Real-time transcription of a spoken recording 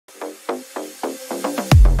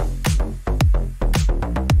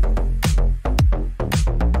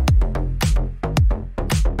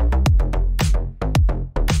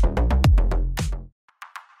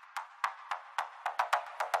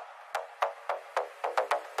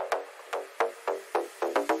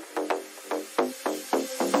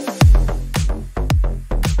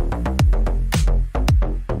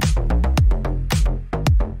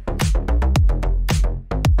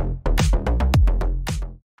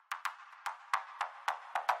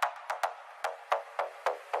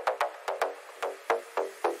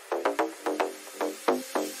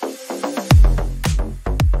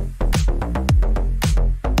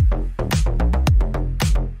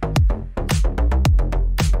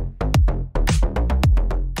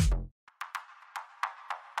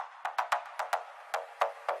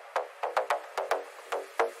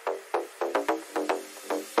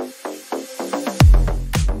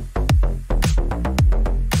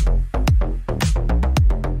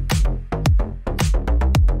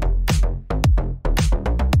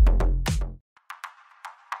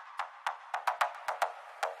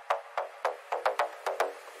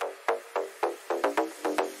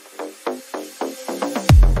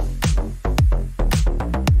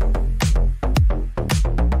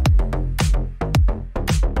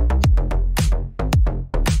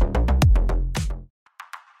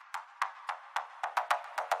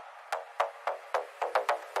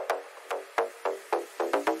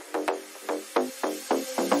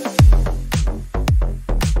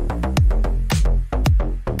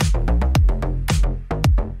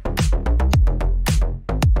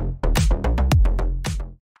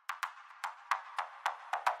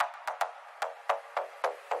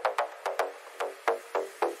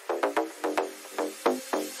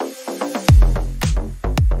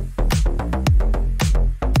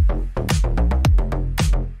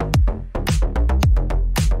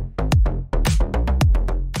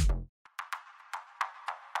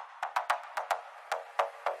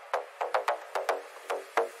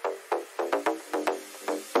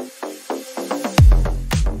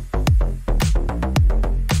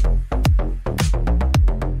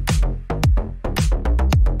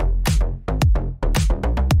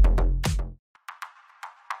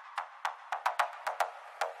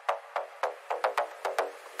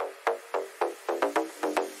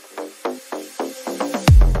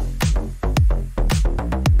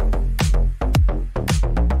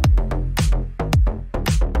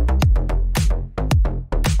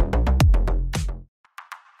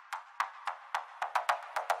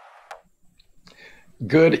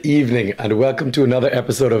Good evening and welcome to another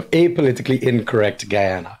episode of aPolitically Incorrect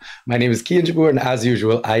Guyana. My name is KIAN Jabour and as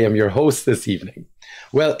usual, I am your host this evening.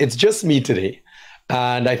 Well, it's just me today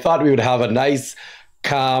and I thought we would have a nice,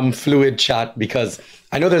 calm, fluid chat because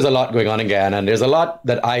I know there's a lot going on in Guyana and there's a lot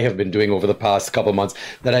that I have been doing over the past couple months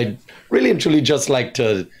that I'd really and truly just like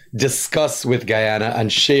to discuss with Guyana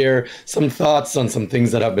and share some thoughts on some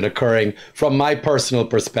things that have been occurring from my personal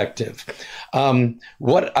perspective.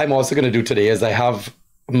 What I'm also going to do today is I have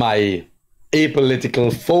my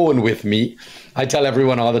apolitical phone with me. I tell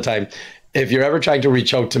everyone all the time, if you're ever trying to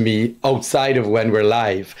reach out to me outside of when we're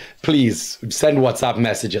live, please send WhatsApp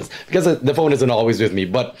messages because the phone isn't always with me.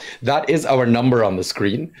 But that is our number on the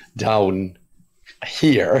screen down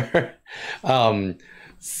here.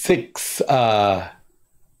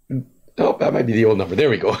 Oh, that might be the old number. There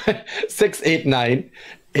we go.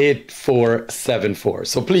 689-8474.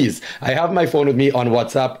 So please, I have my phone with me on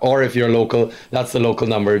WhatsApp, or if you're local, that's the local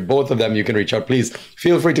number. Both of them you can reach out. Please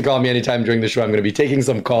feel free to call me anytime during the show. I'm going to be taking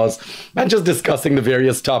some calls and just discussing the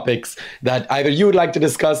various topics that either you would like to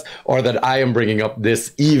discuss or that I am bringing up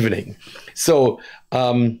this evening. So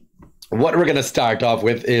what we're going to start off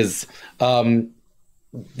with is the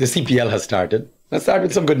CPL has started. Let's start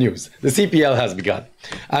with some good news. The CPL has begun,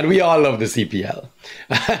 and we all love the CPL.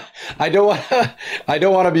 I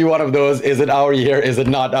don't want to be one of those. Is it our year? Is it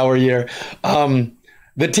not our year?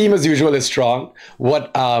 The team, as usual, is strong.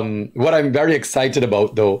 What I'm very excited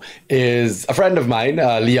about, though, is a friend of mine,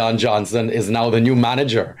 Leon Johnson, is now the new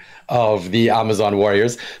manager of the Amazon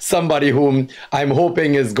Warriors. Somebody whom I'm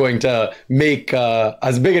hoping is going to make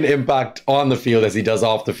as big an impact on the field as he does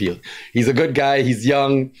off the field. He's a good guy. He's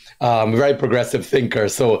young, very progressive thinker.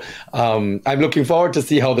 So I'm looking forward to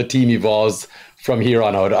see how the team evolves from here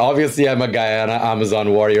on out. Obviously, I'm a Guyana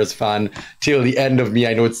Amazon Warriors fan till the end of me.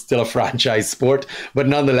 I know it's still a franchise sport, but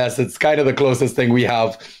nonetheless, it's kind of the closest thing we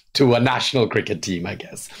have to a national cricket team, I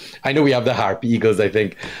guess. I know we have the Harp Eagles, I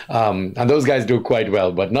think, and those guys do quite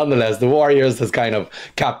well, but nonetheless, the Warriors has kind of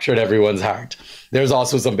captured everyone's heart. There's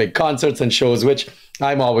also some big concerts and shows, which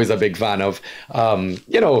I'm always a big fan of.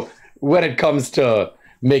 You know, when it comes to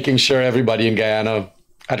making sure everybody in Guyana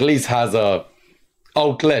at least has a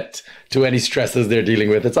outlet to any stresses they're dealing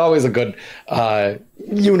with. It's always a good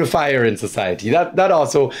unifier in society. That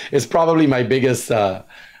also is probably my biggest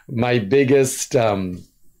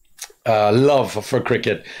love for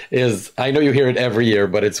cricket. Is I know you hear it every year,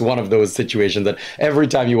 but it's one of those situations that every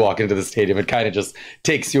time you walk into the stadium, it kind of just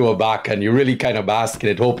takes you aback and you really kind of bask in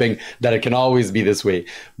it, hoping that it can always be this way.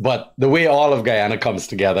 But the way all of Guyana comes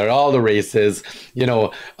together, all the races, you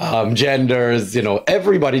know, genders, you know,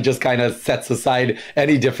 everybody just kind of sets aside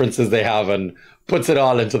any differences they have and puts it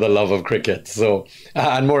all into the love of cricket. So,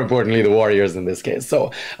 and more importantly, the Warriors in this case.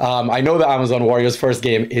 So I know the Amazon Warriors first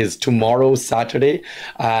game is tomorrow, Saturday,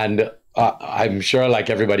 and I'm sure, like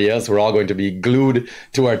everybody else, we're all going to be glued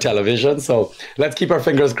to our television. So let's keep our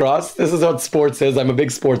fingers crossed. This is what sports is. I'm a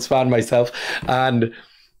big sports fan myself. And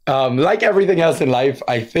like everything else in life,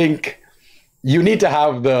 I think you need to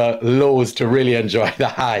have the lows to really enjoy the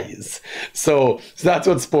highs. So that's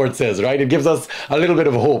what sports is, right? It gives us a little bit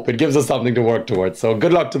of hope. It gives us something to work towards. So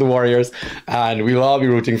good luck to the Warriors, and we will all be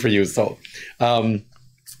rooting for you. So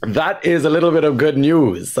that is a little bit of good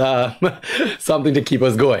news, something to keep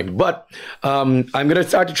us going. But I'm going to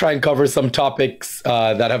start to try and cover some topics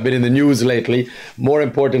that have been in the news lately. More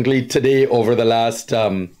importantly, today over the last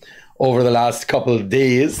couple of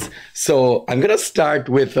days. So I'm going to start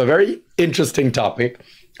with a very interesting topic.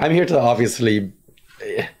 I'm here to obviously,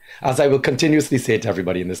 as I will continuously say to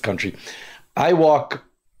everybody in this country, I walk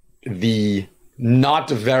the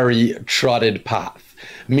not very trotted path,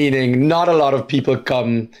 meaning not a lot of people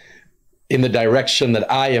come in the direction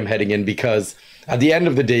that I am heading in, because at the end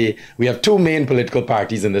of the day, we have two main political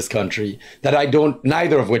parties in this country that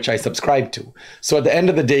neither of which I subscribe to. So at the end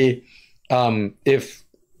of the day, if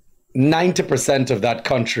 90% of that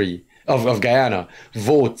country, of Guyana,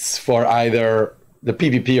 votes for either the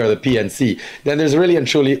PPP or the PNC, then there's really and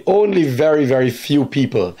truly only very, very few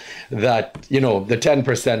people that, you know, the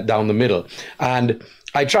 10% down the middle. And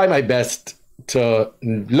I try my best to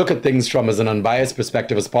look at things from as an unbiased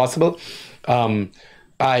perspective as possible.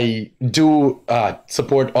 I do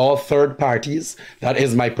support all third parties. That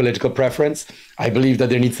is my political preference. I believe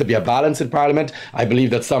that there needs to be a balance in Parliament. I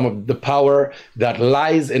believe that some of the power that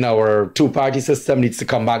lies in our two-party system needs to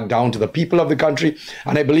come back down to the people of the country.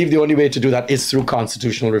 And I believe the only way to do that is through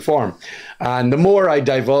constitutional reform. And the more I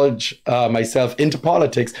divulge myself into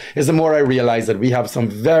politics, is the more I realize that we have some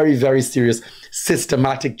very, very serious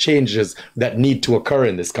systematic changes that need to occur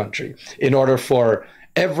in this country in order for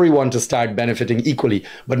everyone to start benefiting equally,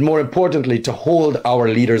 but more importantly, to hold our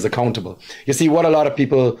leaders accountable. You see, what a lot of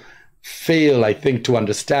people fail, I think, to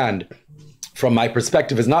understand from my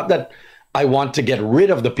perspective is not that I want to get rid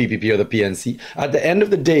of the PPP or the PNC. At the end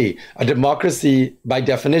of the day, a democracy, by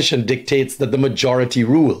definition, dictates that the majority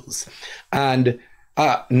rules. And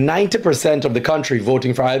 90% of the country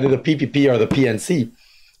voting for either the PPP or the PNC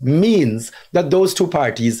means that those two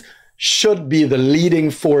parties should be the leading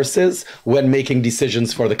forces when making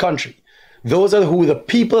decisions for the country. Those are who the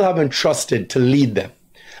people have entrusted to lead them.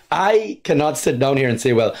 I cannot sit down here and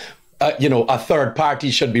say, well, a third party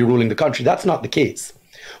should be ruling the country. That's not the case.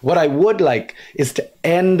 What I would like is to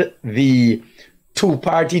end the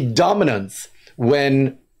two-party dominance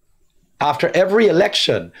when, after every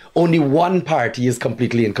election, only one party is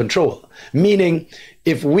completely in control. Meaning,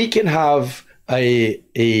 if we can have a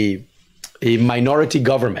minority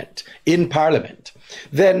government in parliament,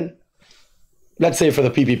 then, let's say for the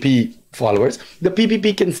PPP followers, the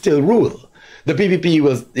PPP can still rule. The PPP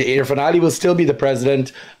Irfaan Ali will still be the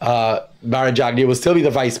president, Bara Jagdeo will still be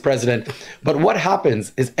the vice president. But what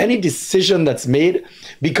happens is any decision that's made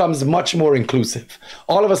becomes much more inclusive.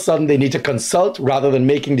 All of a sudden, they need to consult rather than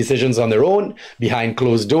making decisions on their own behind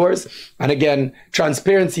closed doors. And again,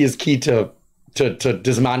 transparency is key to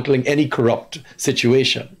dismantling any corrupt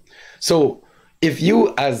situation. So if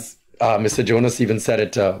you, as Mr. Jonas even said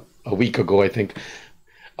it a week ago, I think,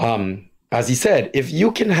 as he said, if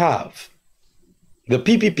you can have the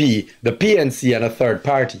PPP, the PNC, and a third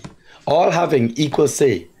party all having equal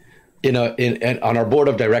say on our board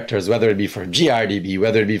of directors, whether it be for GRDB,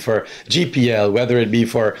 whether it be for GPL, whether it be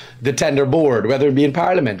for the tender board, whether it be in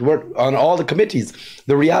parliament, on all the committees,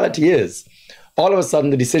 the reality is all of a sudden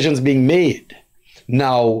the decisions being made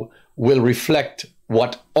now will reflect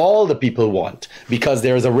what all the people want, because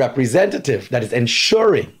there is a representative that is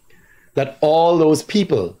ensuring that all those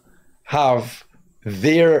people have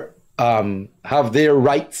their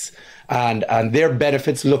rights and their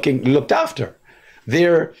benefits looked after,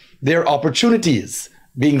 their opportunities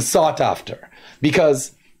being sought after.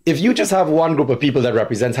 Because if you just have one group of people that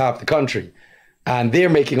represents half the country and they're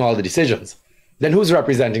making all the decisions, then who's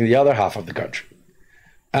representing the other half of the country?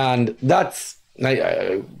 And that's,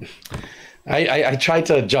 I try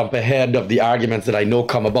to jump ahead of the arguments that I know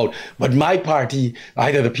come about, but my party,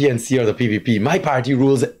 either the PNC or the PPP, my party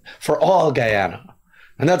rules for all Guyana.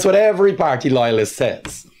 And that's what every party loyalist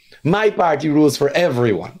says. My party rules for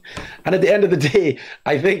everyone. And at the end of the day,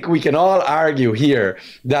 I think we can all argue here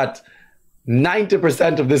that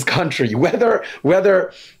 90% of this country, whether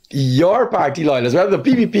your party loyalists, whether the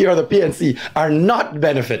PPP or the PNC, are not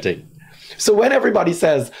benefiting. So when everybody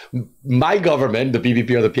says, my government, the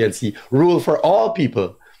PPP or the PNC, rule for all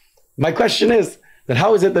people, my question is that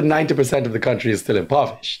how is it that 90% of the country is still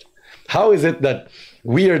impoverished? How is it that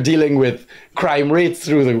we are dealing with crime rates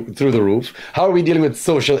through the roof? How are we dealing with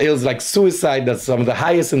social ills like suicide, that's some of the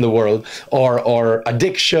highest in the world, or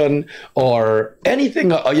addiction, or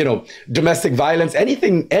anything, domestic violence,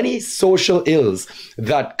 any social ills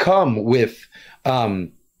that come with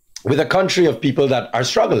a country of people that are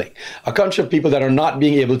struggling, a country of people that are not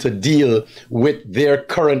being able to deal with their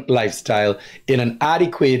current lifestyle in an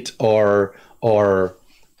adequate or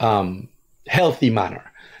healthy manner.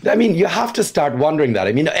 I mean, you have to start wondering that.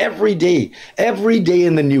 I mean, every day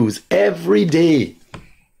in the news, every day,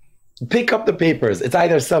 pick up the papers. It's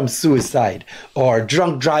either some suicide or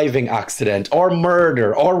drunk driving accident or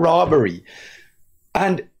murder or robbery.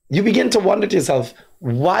 And you begin to wonder to yourself,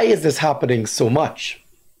 why is this happening so much?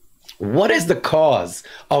 What is the cause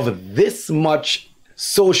of this much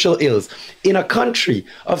social ills in a country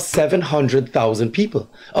of 700,000 people,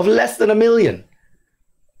 of less than 1 million?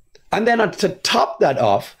 And then to top that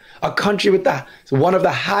off, a country with one of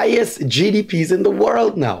the highest GDPs in the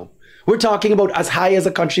world now. We're talking about as high as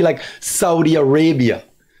a country like Saudi Arabia.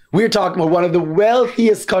 We're talking about one of the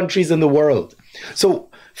wealthiest countries in the world. So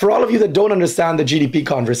for all of you that don't understand the GDP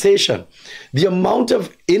conversation, the amount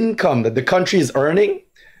of income that the country is earning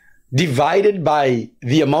divided by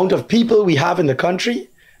the amount of people we have in the country,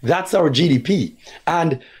 that's our GDP.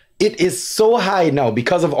 And it is so high now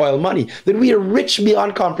because of oil money that we are rich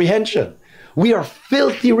beyond comprehension. We are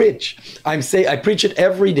filthy rich. I preach it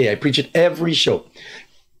every day. I preach it every show.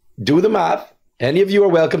 Do the math. Any of you are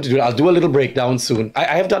welcome to do it. I'll do a little breakdown soon. I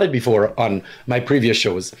have done it before on my previous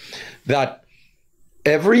shows. That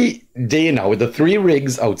every day now, with the 3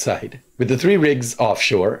 rigs outside, with the 3 rigs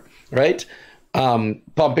offshore, right?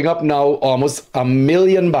 Pumping up now almost 1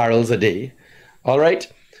 million barrels a day. All right.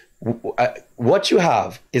 What you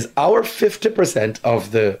have is our 50%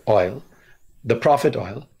 of the oil, the profit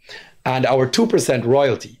oil, and our 2%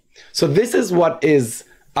 royalty. So this is what is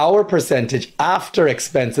our percentage after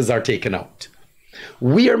expenses are taken out.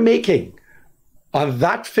 We are making on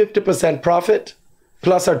that 50% profit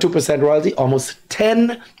plus our 2% royalty almost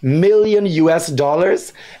 10 million US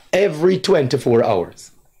dollars every 24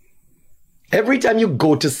 hours. Every time you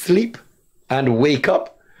go to sleep and wake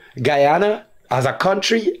up, Guyana as a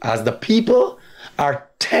country, as the people, are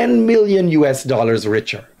 10 million US dollars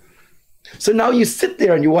richer. So now you sit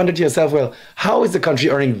there and you wonder to yourself, well, how is the country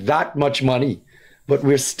earning that much money, but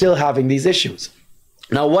we're still having these issues?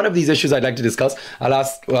 Now, one of these issues I'd like to discuss, I'll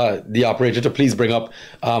ask the operator to please bring up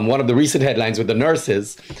one of the recent headlines with the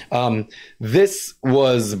nurses. This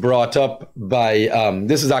was brought up by,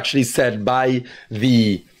 this was actually said by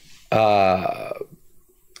the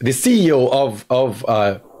CEO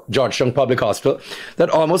of Georgetown Public Hospital, that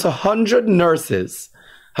almost 100 nurses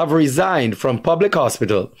have resigned from public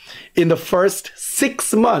hospital in the first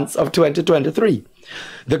 6 months of 2023.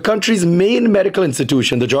 The country's main medical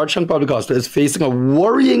institution, the Georgetown Public Hospital, is facing a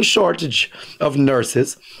worrying shortage of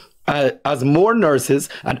nurses as more nurses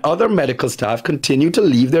and other medical staff continue to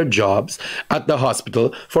leave their jobs at the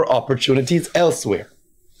hospital for opportunities elsewhere.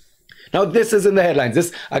 Now, this is in the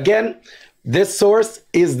headlines. This source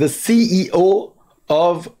is the CEO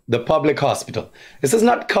of the public hospital. This is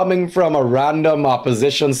not coming from a random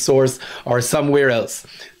opposition source or somewhere else.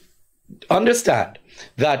 Understand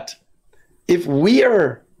that if we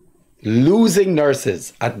are losing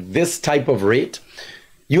nurses at this type of rate,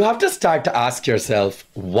 you have to start to ask yourself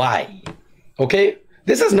why. Okay?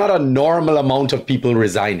 This is not a normal amount of people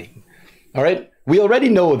resigning. All right? We already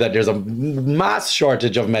know that there's a mass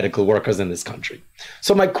shortage of medical workers in this country.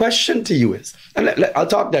 So my question to you is, and I'll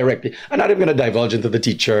talk directly, I'm not even going to divulge into the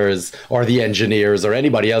teachers or the engineers or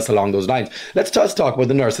anybody else along those lines. Let's just talk about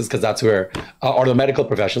the nurses, because that's where, or the medical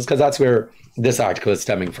professionals, because that's where this article is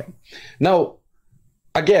stemming from. Now,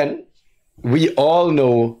 again, we all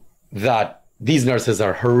know that these nurses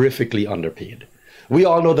are horrifically underpaid. We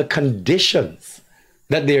all know the conditions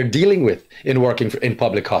that they're dealing with in working in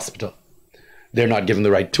public hospital. They're not given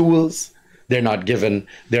the right tools. They're not given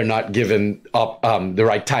the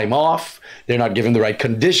right time off. They're not given the right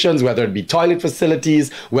conditions, whether it be toilet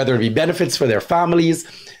facilities, whether it be benefits for their families.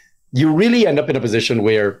 You really end up in a position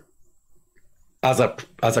where, as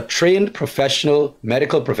a trained professional,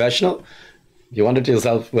 medical professional, you wonder to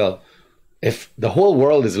yourself, well, if the whole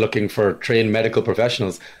world is looking for trained medical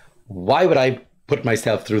professionals, why would I put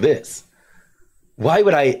myself through this? Why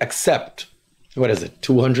would I accept, what is it,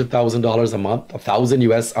 $200,000 a month, $1,000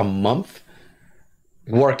 US a month,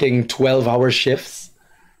 working 12-hour shifts?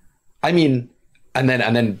 I mean, and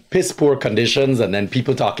then piss poor conditions, and then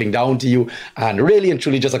people talking down to you, and really and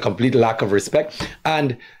truly just a complete lack of respect.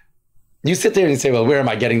 And you sit there and you say, well, where am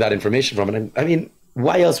I getting that information from? And I mean,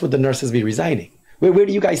 why else would the nurses be resigning? Where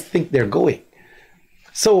do you guys think they're going?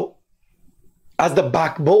 So, as the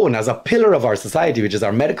backbone, as a pillar of our society, which is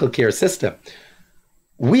our medical care system,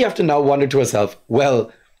 we have to now wonder to ourselves,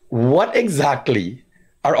 well, what exactly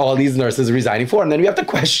are all these nurses resigning for? And then we have to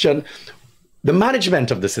question the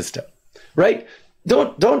management of the system, right?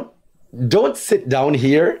 Don't sit down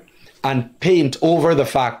here and paint over the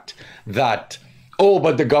fact that, oh,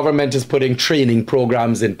 but the government is putting training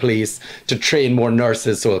programs in place to train more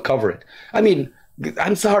nurses, so it'll cover it. I mean,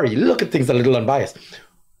 I'm sorry, look at things a little unbiased.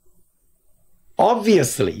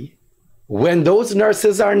 Obviously, when those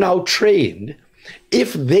nurses are now trained,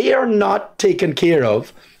 if they are not taken care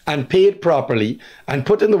of and paid properly and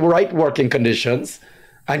put in the right working conditions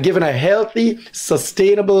and given a healthy,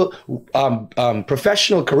 sustainable,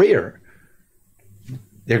 professional career,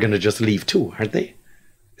 they're going to just leave too, aren't they?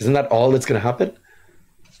 Isn't that all that's going to happen?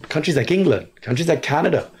 Countries like England, countries like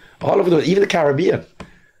Canada, all over even the Caribbean,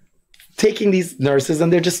 taking these nurses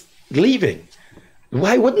and they're just leaving.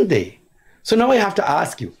 Why wouldn't they? So now I have to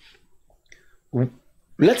ask you,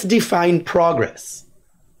 let's define progress.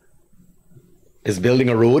 Is building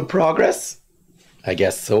a road progress? I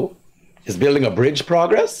guess so. Is building a bridge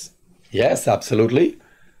progress? Yes, absolutely.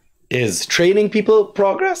 Is training people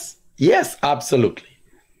progress? Yes, absolutely.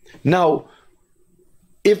 Now,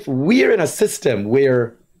 if we're in a system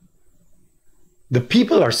where the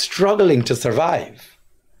people are struggling to survive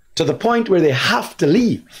to the point where they have to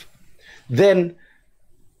leave, then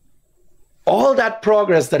all that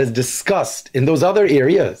progress that is discussed in those other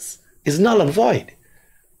areas is null and void.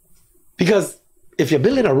 Because if you're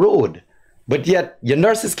building a road, but yet your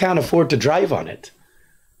nurses can't afford to drive on it,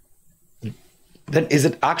 then is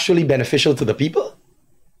it actually beneficial to the people?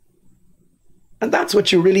 And that's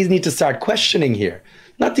what you really need to start questioning here.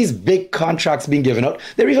 Not these big contracts being given out.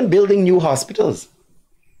 They're even building new hospitals.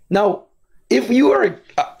 Now, if you are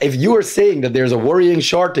if you are saying that there's a worrying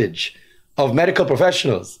shortage of medical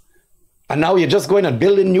professionals, and now you're just going and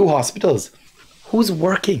building new hospitals, who's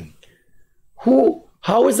working?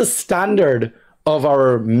 How is the standard of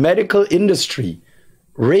our medical industry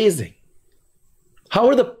raising? How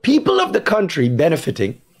are the people of the country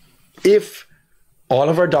benefiting if all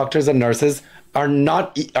of our doctors and nurses are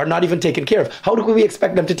not even taken care of? How do we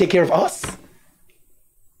expect them to take care of us?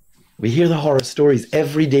 We hear the horror stories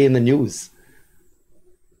every day in the news.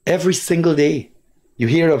 Every single day. You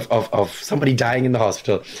hear of somebody dying in the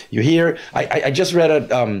hospital. You hear, I just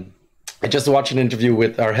read I just watched an interview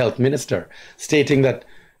with our health minister stating that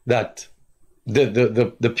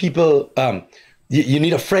the people, you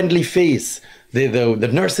need a friendly face. The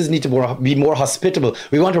nurses need to be more hospitable.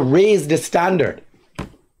 We want to raise the standard.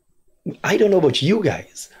 I don't know about you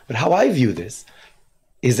guys, but how I view this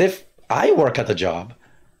is if I work at the job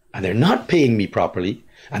and they're not paying me properly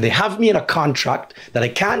and they have me in a contract that I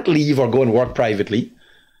can't leave or go and work privately,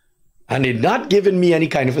 and they're not giving me any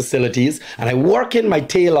kind of facilities, and I work in my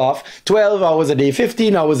tail off 12 hours a day,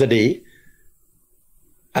 15 hours a day,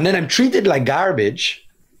 and then I'm treated like garbage,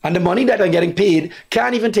 and the money that I'm getting paid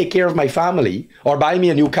can't even take care of my family or buy me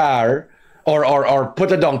a new car or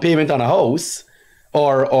put a down payment on a house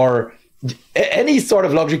or any sort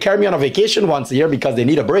of luxury, carry me on a vacation once a year because they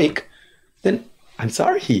need a break, then I'm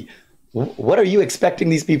sorry. What are you expecting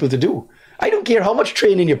these people to do? I don't care how much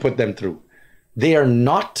training you put them through. They are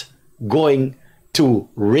not going to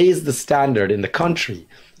raise the standard in the country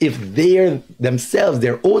if their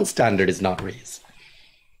own standard is not raised.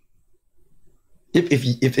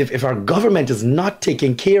 If our government is not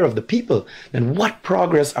taking care of the people, then what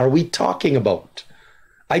progress are we talking about?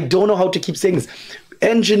 I don't know how to keep saying this.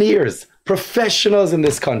 Engineers, professionals in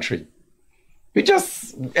this country, we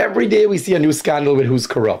just, every day we see a new scandal with who's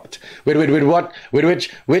corrupt. With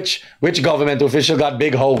which government official got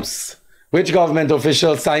big house? Which government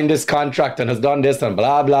official signed this contract and has done this and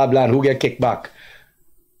blah, blah, blah, and who get kicked back?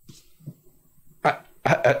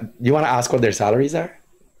 You want to ask what their salaries are?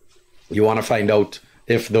 You want to find out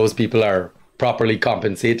if those people are properly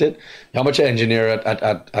compensated? How much an engineer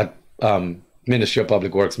at Ministry of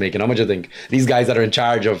Public Works making? How much do you think these guys that are in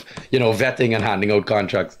charge of, vetting and handing out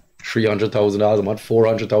contracts? $300,000 a month,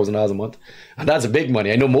 $400,000 a month. And that's big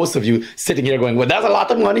money. I know most of you sitting here going, well, that's a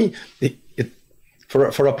lot of money. For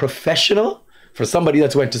a professional, for somebody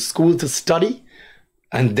that's went to school to study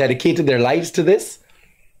and dedicated their lives to this,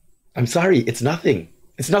 I'm sorry, it's nothing.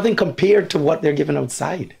 It's nothing compared to what they're given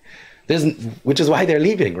outside. Which is why they're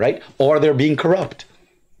leaving, right? Or they're being corrupt.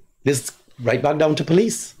 This right back down to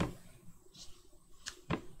police.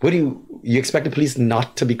 What do you expect the police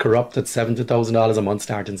not to be corrupt at $70,000 a month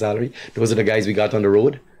starting salary? Those are the guys we got on the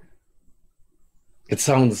road. It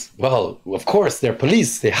sounds, well, of course, they're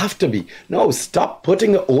police. They have to be. No, stop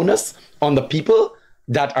putting the onus on the people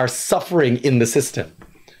that are suffering in the system.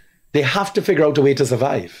 They have to figure out a way to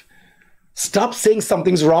survive. Stop saying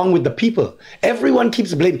something's wrong with the people. Everyone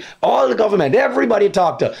keeps blaming all the government, everybody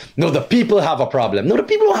talk to. No, the people have a problem. No, the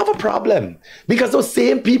people don't have a problem. Because those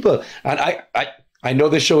same people, and I know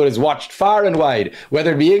this show is watched far and wide,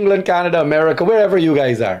 whether it be England, Canada, America, wherever you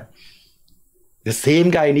guys are. The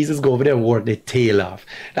same Guyanese go over there and work their tail off.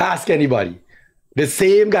 Ask anybody. The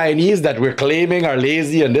same Guyanese that we're claiming are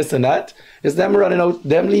lazy and this and that, is them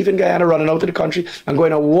leaving Guyana, running out of the country and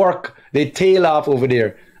going to work their tail off over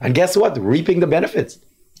there. And guess what? Reaping the benefits.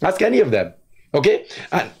 Ask any of them. Okay?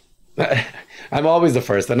 And I'm always the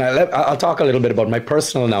first. And I'll talk a little bit about my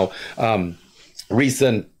personal now,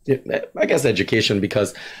 recent, I guess, education,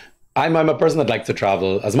 because I'm a person that likes to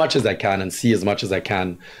travel as much as I can and see as much as I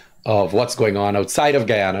can of what's going on outside of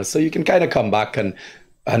Guyana, so you can kind of come back and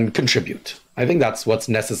contribute. I think that's what's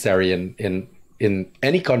necessary in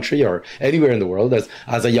any country or anywhere in the world.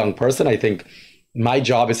 As a young person, I think my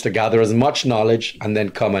job is to gather as much knowledge and then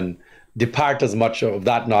come and depart as much of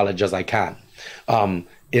that knowledge as I can,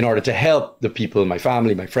 in order to help the people, my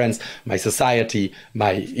family, my friends, my society,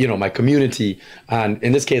 my community, and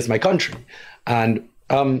in this case, my country. And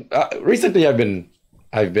recently, I've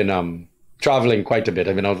been traveling quite a bit.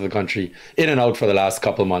 I've been out of the country, in and out for the last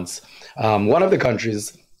couple months. One of the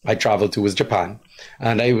countries I traveled to was Japan.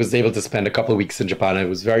 And I was able to spend a couple of weeks in Japan. I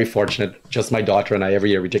was very fortunate. Just my daughter and I,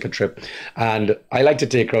 every year we take a trip. And I like to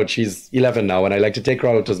take her out. She's 11 now. And I like to take her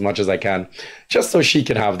out as much as I can, just so she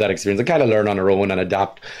can have that experience and kind of learn on her own and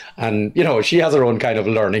adapt. And, she has her own kind of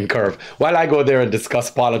learning curve. While I go there and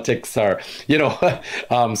discuss politics or,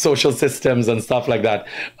 social systems and stuff like that,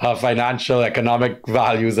 financial, economic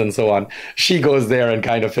values and so on, she goes there and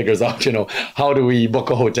kind of figures out, how do we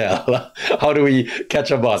book a hotel? How do we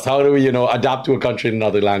catch a bus? How do we, adapt to a country country in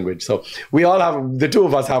another language. So we all have, the two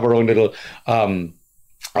of us have our own little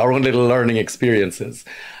learning experiences.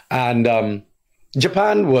 And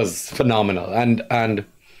Japan was phenomenal. And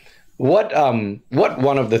what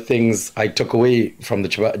one of the things I took away from the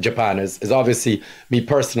Japan is obviously me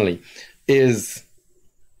personally, is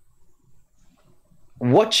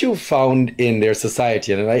what you found in their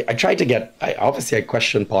society. And I try to get, obviously I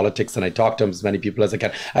question politics and I talk to as many people as I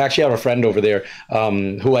can. I actually have a friend over there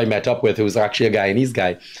who I met up with, who's actually a Guyanese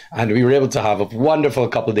guy. And we were able to have a wonderful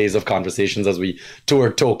couple of days of conversations as we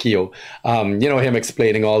toured Tokyo. You know, him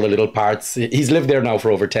explaining all the little parts. He's lived there now for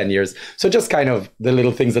over 10 years. So just kind of the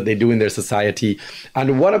little things that they do in their society.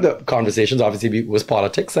 And one of the conversations obviously was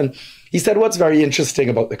politics. And he said, what's very interesting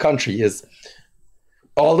about the country is,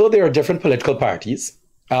 although there are different political parties,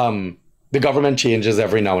 the government changes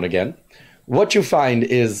every now and again. What you find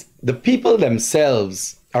is the people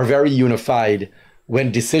themselves are very unified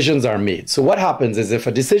when decisions are made. So what happens is, if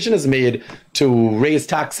a decision is made to raise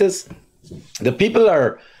taxes, the people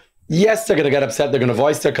are, yes, they're going to get upset, they're going to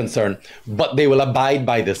voice their concern, but they will abide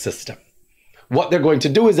by the system. What they're going to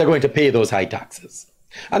do is they're going to pay those high taxes.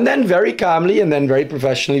 And then very calmly and then very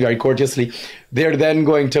professionally, very courteously, they're then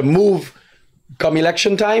going to move. Come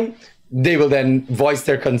election time, they will then voice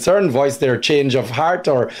their concern, voice their change of heart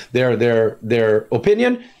or their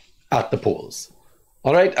opinion at the polls.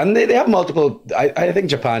 All right. And they have multiple. I think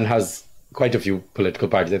Japan has quite a few political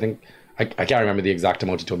parties. I think I can't remember the exact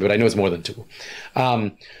amount he told me, but I know it's more than two.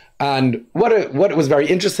 And what was very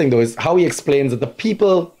interesting, though, is how he explains that the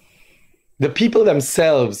people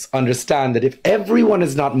themselves understand that if everyone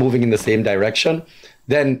is not moving in the same direction,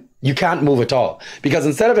 then you can't move at all. Because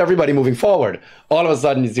instead of everybody moving forward, all of a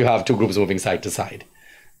sudden you have two groups moving side to side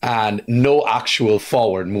and no actual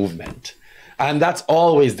forward movement. And that's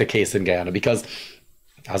always the case in Guyana, because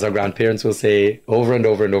as our grandparents will say over and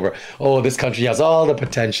over and over, oh, this country has all the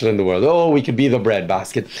potential in the world. Oh, we could be the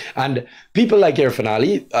breadbasket. And people like Irfan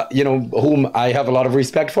Ali, you know, whom I have a lot of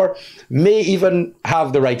respect for, may even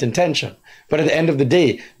have the right intention. But at the end of the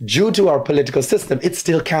day, due to our political system, it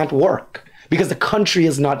still can't work, because the country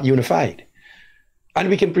is not unified. And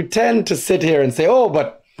we can pretend to sit here and say, oh,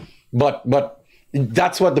 but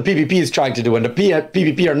that's what the PPP is trying to do and the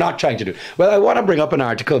PPP are not trying to do. Well, I want to bring up an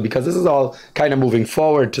article because this is all kind of moving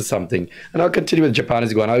forward to something. And I'll continue with Japan as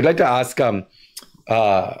we go on. I would like to ask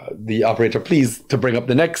the operator, please, to bring up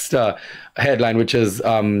the next headline, which is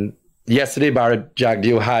yesterday, Bharat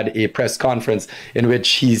Jagdeo had a press conference in which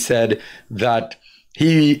he said that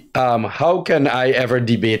how can I ever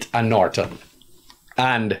debate a Norton?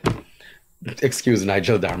 And excuse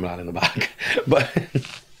Nigel Darmlan in the back,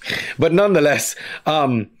 but nonetheless,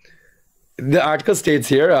 the article states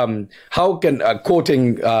here, how can,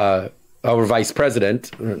 quoting our vice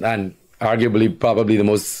president and arguably probably the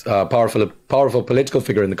most powerful political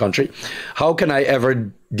figure in the country, how can I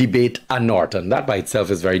ever debate a Norton? That by itself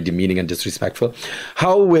is very demeaning and disrespectful.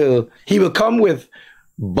 He will come with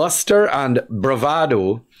buster and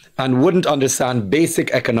bravado and wouldn't understand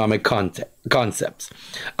basic economic concepts.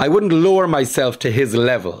 I wouldn't lower myself to his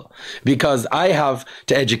level because I have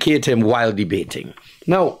to educate him while debating.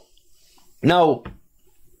 Now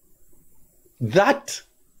that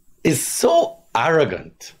is so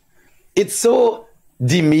arrogant. It's so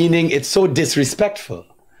demeaning. It's so disrespectful.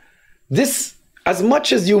 This, as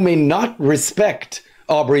much as you may not respect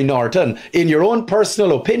Aubrey Norton in your own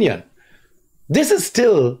personal opinion, this is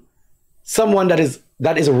still someone that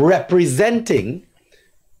is representing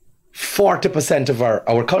 40% of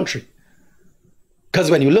our country. Because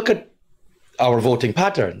when you look at our voting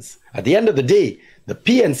patterns, at the end of the day, the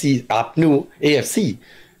PNC, APNU, AFC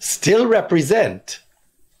still represent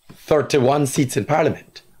 31 seats in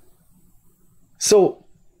Parliament. So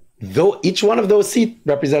though each one of those seats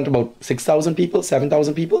represent about 6,000 people,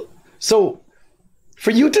 7,000 people. So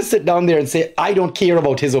for you to sit down there and say, I don't care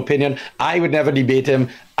about his opinion, I would never debate him,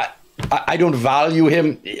 I don't value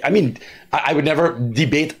him. I mean, I would never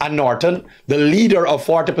debate a Norton, the leader of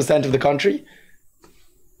 40% of the country.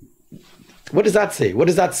 What does that say? What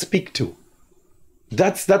does that speak to?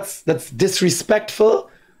 That's disrespectful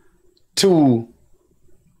to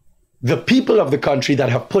the people of the country that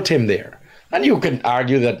have put him there. And you can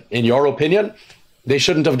argue that, in your opinion, they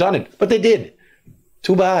shouldn't have done it, but they did.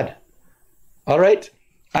 Too bad. All right?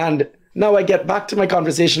 And now I get back to my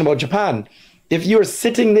conversation about Japan. If you're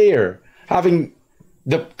sitting there having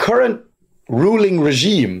the current ruling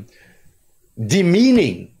regime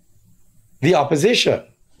demeaning the opposition,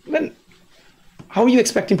 then how are you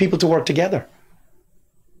expecting people to work together?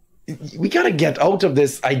 we got to get out of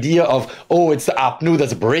this idea of, oh, it's the APNU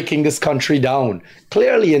that's breaking this country down.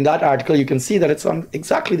 Clearly, in that article, you can see that it's on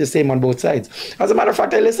exactly the same on both sides. As a matter of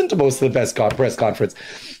fact, I listened to most of the press conference.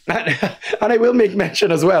 And I will make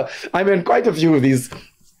mention as well. I'm in quite a few of these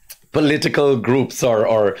political groups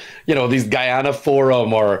or these Guyana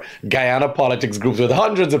Forum or Guyana politics groups with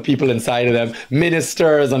hundreds of people inside of them,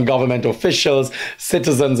 ministers and government officials,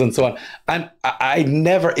 citizens and so on. And it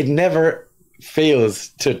never fails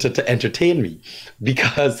to entertain me,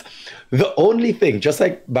 because the only thing, just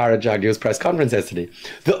like Bharat Jagdew's press conference yesterday,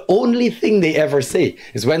 the only thing they ever say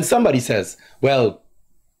is when somebody says, well,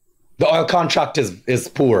 the oil contract is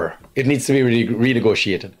poor, it needs to be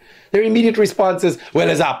renegotiated. Their immediate response is, well,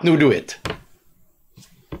 as APNU do it.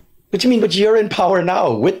 What you mean? But you're in power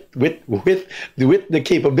now with the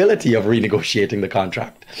capability of renegotiating the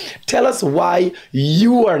contract. Tell us why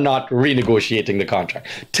you are not renegotiating the contract.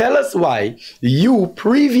 Tell us why you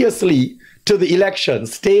previously to the election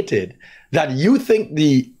stated that you think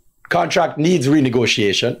the contract needs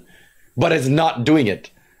renegotiation, but is not doing it.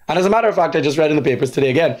 And as a matter of fact, I just read in the papers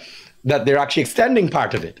today again that they're actually extending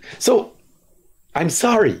part of it. So I'm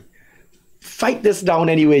sorry. Fight this down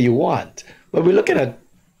any way you want. But we're looking at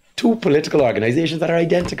two political organizations that are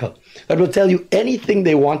identical, that will tell you anything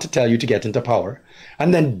they want to tell you to get into power,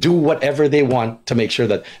 and then do whatever they want to make sure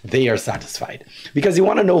that they are satisfied. Because you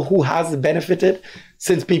want to know who has benefited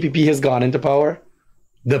since PPP has gone into power?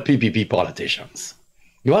 The PPP politicians.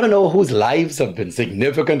 You want to know whose lives have been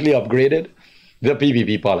significantly upgraded? The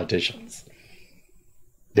PPP politicians.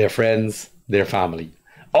 Their friends, their family.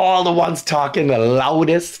 All the ones talking the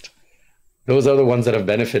loudest, those are the ones that have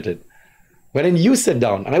benefited. When you sit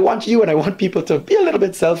down, and I want you and I want people to be a little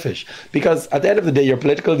bit selfish, because at the end of the day, your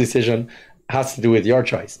political decision has to do with your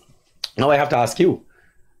choice. Now I have to ask you,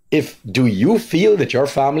 do you feel that your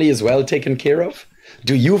family is well taken care of?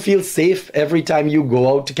 Do you feel safe every time you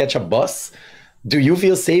go out to catch a bus? Do you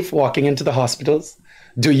feel safe walking into the hospitals?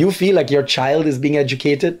 Do you feel like your child is being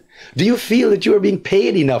educated? Do you feel that you are being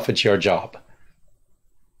paid enough at your job?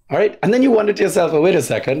 All right. And then you wonder to yourself, well, wait a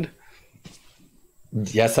second.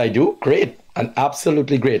 Yes, I do. Great. And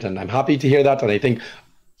absolutely great. And I'm happy to hear that. And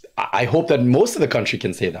I hope that most of the country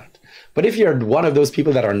can say that. But if you're one of those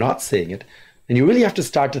people that are not saying it, then you really have to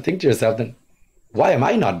start to think to yourself, then why am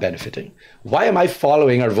I not benefiting? Why am I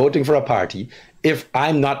following or voting for a party if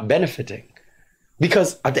I'm not benefiting?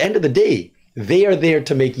 Because at the end of the day, they are there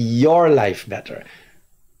to make your life better.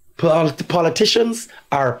 Politicians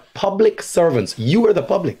are public servants. You are the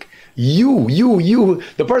public. You,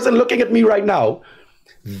 the person looking at me right now,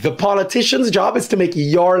 the politician's job is to make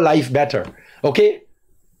your life better. Okay?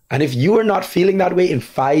 And if you are not feeling that way in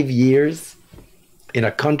 5 years, in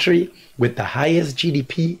a country with the highest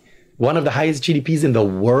GDP, one of the highest GDPs in the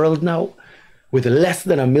world now, with less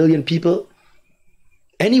than 1 million people,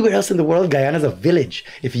 anywhere else in the world, Guyana is a village.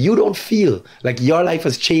 If you don't feel like your life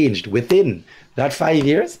has changed within that 5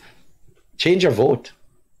 years, change your vote.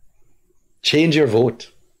 Change your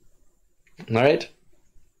vote. All right?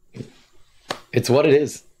 It's what it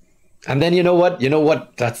is. And then you know what? You know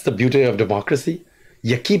what? That's the beauty of democracy.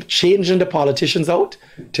 You keep changing the politicians out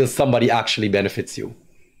till somebody actually benefits you.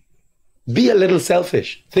 Be a little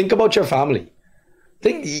selfish. Think about your family.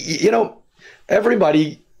 Think,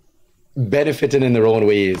 everybody benefiting in their own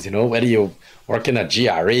ways, whether you're working at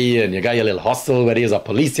GRA and you got your little hustle, whether you're a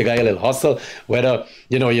police, you got your little hustle, whether,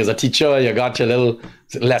 you're a teacher, you got your little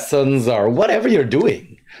lessons or whatever you're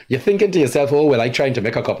doing. You're thinking to yourself, oh, well, I'm trying to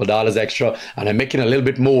make a couple dollars extra and I'm making a little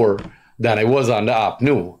bit more than I was on the app.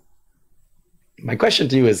 No. My question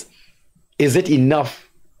to you is it enough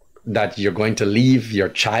that you're going to leave your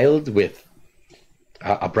child with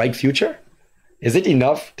a bright future? Is it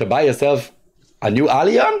enough to buy yourself a new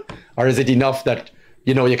Allian? Or is it enough that,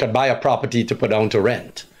 you can buy a property to put down to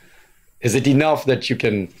rent? Is it enough that you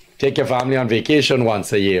can take your family on vacation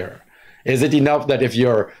once a year? Is it enough that if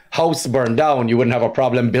your house burned down, you wouldn't have a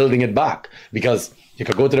problem building it back because you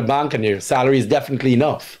could go to the bank and your salary is definitely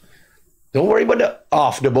enough? Don't worry about the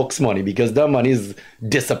off the books money because the money is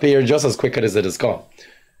disappeared just as quick as it has come.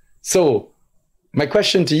 So my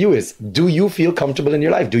question to you is, do you feel comfortable in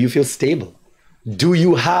your life? Do you feel stable? Do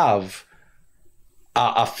you have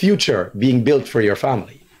a future being built for your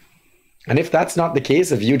family? And if that's not the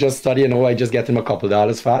case, if you just study and, I just get them a couple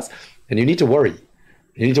dollars fast, then you need to worry.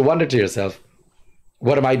 You need to wonder to yourself,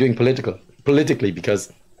 what am I doing politically?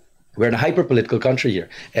 Because we're in a hyper-political country here.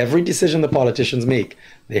 Every decision the politicians make,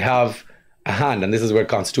 they have a hand. And this is where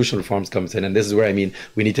constitutional reforms comes in. And this is where,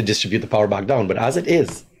 we need to distribute the power back down. But as it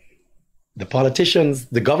is, the politicians,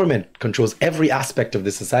 the government controls every aspect of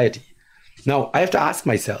the society. Now, I have to ask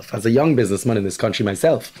myself, as a young businessman in this country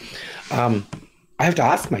myself, I have to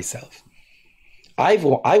ask myself, I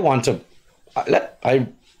want to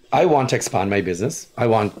expand my business. I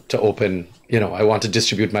want to open, I want to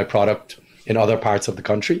distribute my product in other parts of the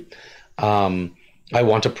country. I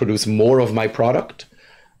want to produce more of my product.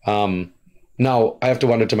 Now, I have to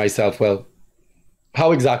wonder to myself, well,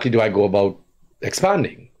 how exactly do I go about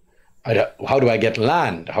expanding? How do I get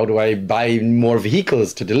land? How do I buy more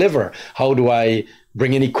vehicles to deliver? How do I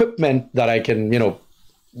bring in equipment that I can,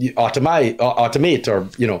 automate or,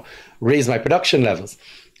 raise my production levels?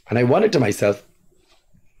 And I wondered to myself,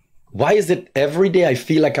 why is it every day I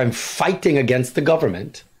feel like I'm fighting against the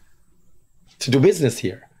government to do business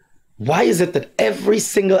here? Why is it that every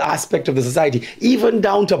single aspect of the society, even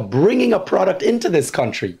down to bringing a product into this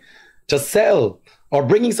country to sell or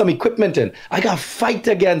bringing some equipment in, I got to fight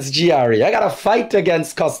against GRE. I got to fight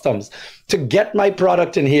against customs to get my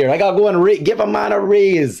product in here. I got to go and give a man a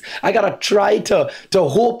raise. I got to try to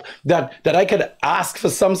hope that I could ask for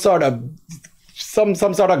some sort of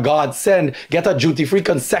godsend, get a duty-free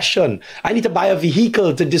concession. I need to buy a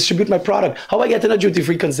vehicle to distribute my product. How do I get in a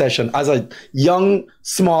duty-free concession as a young,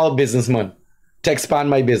 small businessman to expand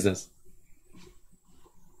my business?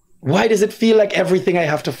 Why does it feel like everything I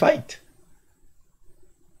have to fight?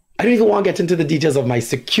 I don't even want to get into the details of my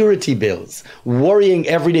security bills, worrying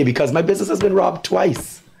every day because my business has been robbed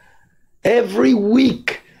twice. Every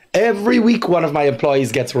week, one of my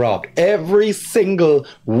employees gets robbed. Every single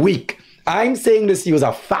week. I'm saying this to you as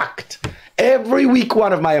a fact. Every week,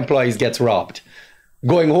 one of my employees gets robbed.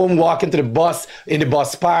 Going home, walking to the bus, in the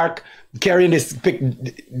bus park, getting his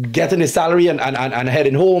salary and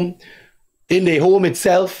heading home. In the home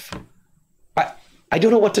itself. I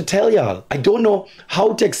don't know what to tell y'all. I don't know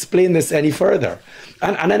how to explain this any further.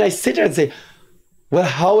 And then I sit there and say, well,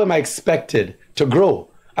 how am I expected to grow?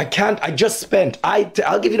 I can't, I just spent,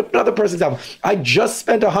 I'll give you another person's example. I just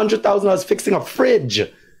spent $100,000 fixing a fridge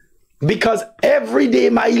because every day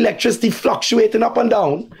my electricity fluctuating up and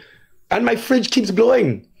down and my fridge keeps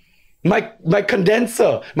blowing. My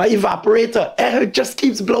condenser, my evaporator, it just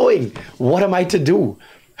keeps blowing. What am I to do?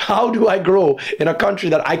 How do I grow in a country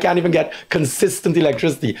that I can't even get consistent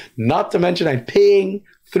electricity? Not to mention I'm paying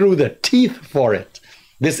through the teeth for it.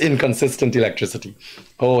 This inconsistent electricity.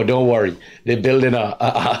 Oh, don't worry. They're building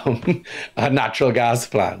a natural gas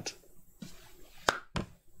plant.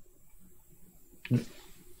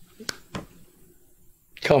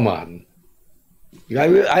 Come on.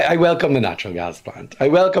 I welcome the natural gas plant. I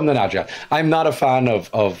welcome the natural gas. I'm not a fan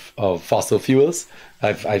of fossil fuels.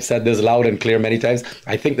 I've said this loud and clear many times.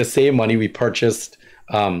 I think the same money we purchased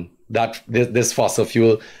this fossil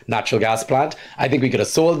fuel natural gas plant, I think we could have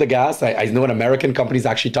sold the gas. I know an American company is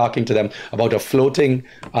actually talking to them about a floating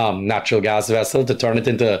natural gas vessel to turn it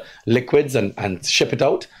into liquids and ship it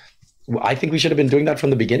out. I think we should have been doing that from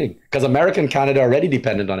the beginning because America and Canada are already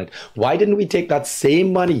dependent on it. Why didn't we take that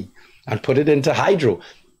same money and put it into hydro?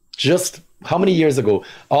 Just how many years ago,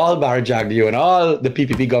 all Barry Jagdeo and all the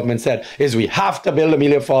PPP government said is we have to build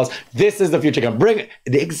Amelia Falls. This is the future. It can bring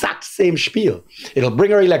the exact same spiel. It'll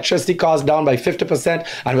bring our electricity costs down by 50%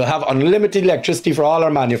 and we'll have unlimited electricity for all our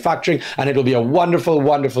manufacturing and it'll be a wonderful,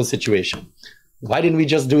 wonderful situation. Why didn't we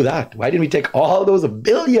just do that? Why didn't we take all those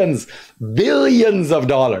billions of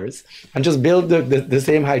dollars and just build the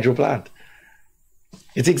same hydro plant?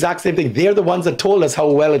 It's the exact same thing. They're the ones that told us how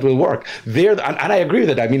well it will work. And I agree with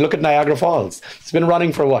it. I mean, look at Niagara Falls. It's been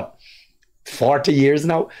running for what, 40 years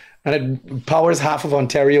now? And it powers half of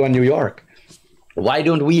Ontario and New York. Why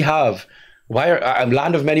don't we have,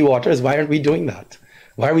 land of many waters, why aren't we doing that?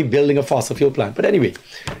 Why are we building a fossil fuel plant? But anyway,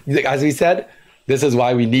 as we said, this is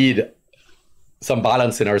why we need some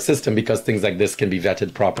balance in our system because things like this can be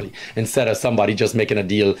vetted properly instead of somebody just making a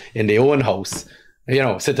deal in their own house,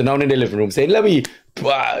 sitting down in their living room saying, let me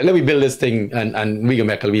build this thing and we can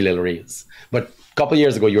make a wee little raise. But a couple of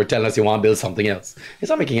years ago, you were telling us you want to build something else. It's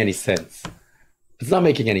not making any sense. It's not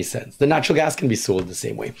making any sense. The natural gas can be sold the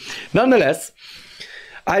same way. Nonetheless,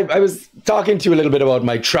 I was talking to you a little bit about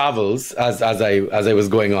my travels as I was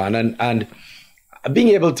going on and being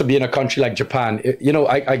able to be in a country like Japan,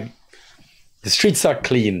 the streets are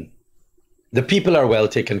clean. The people are well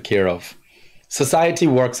taken care of. Society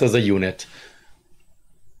works as a unit.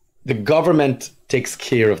 The government takes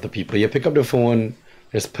care of the people. You pick up the phone,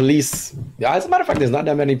 there's police. As a matter of fact, there's not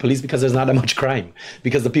that many police because there's not that much crime.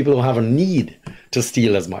 Because the people don't have a need to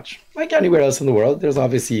steal as much. Like anywhere else in the world, there's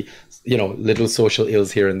obviously, little social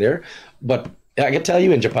ills here and there. But I can tell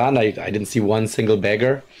you in Japan, I didn't see one single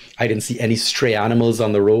beggar. I didn't see any stray animals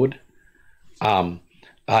on the road.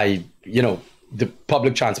 The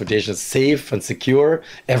public transportation is safe and secure.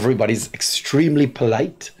 Everybody's extremely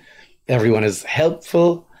polite. Everyone is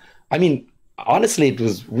helpful. I mean, honestly, it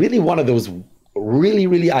was really one of those really,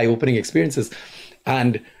 really eye-opening experiences.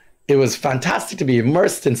 And it was fantastic to be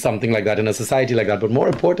immersed in something like that, in a society like that. But more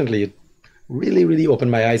importantly, it really, really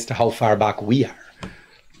opened my eyes to how far back we are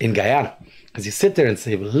in Guyana. Because you sit there and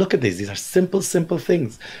say, well, look at these. These are simple, simple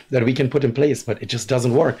things that we can put in place, but it just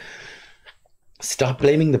doesn't work. Stop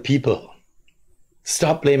blaming the people.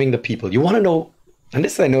 Stop blaming the people. You want to know, and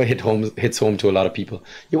this I know hits home to a lot of people.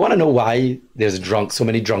 You want to know why there's so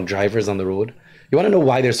many drunk drivers on the road? You want to know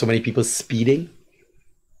why there's so many people speeding?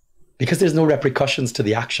 Because there's no repercussions to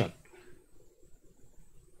the action.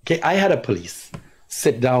 Okay, I had a police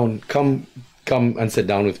come and sit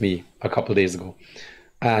down with me a couple of days ago.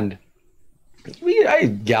 And I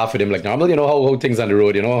gaffed him like normal, how things on the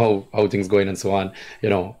road, how things going and so on,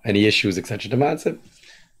 any issues, etc. The man said,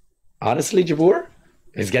 honestly, Jabour,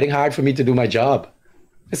 it's getting hard for me to do my job.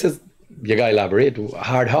 I says, you gotta elaborate.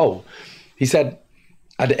 Hard how? He said,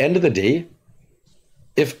 at the end of the day,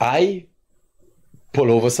 if I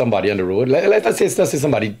pull over somebody on the road, let's say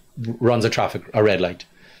somebody runs a red light,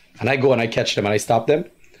 and I go and I catch them and I stop them.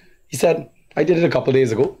 He said, I did it a couple of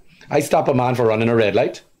days ago. I stop a man for running a red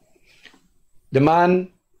light. The man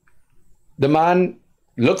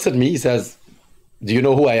looks at me, he says, do you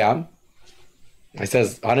know who I am? I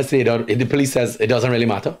says, honestly, the police says it doesn't really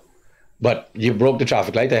matter, but you broke the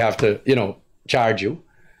traffic light, I have to, charge you.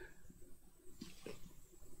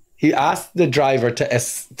 He asked the driver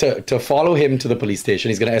to follow him to the police station.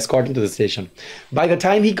 He's going to escort him to the station. By the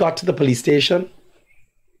time he got to the police station,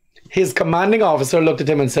 his commanding officer looked at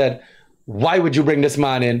him and said, why would you bring this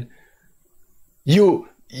man in? You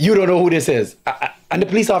don't know who this is. And the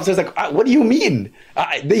police officer's like, what do you mean?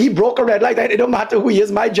 He broke a red light. It don't matter who he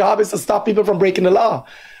is. My job is to stop people from breaking the law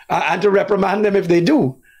and to reprimand them if they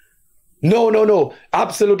do. No,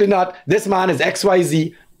 absolutely not. This man is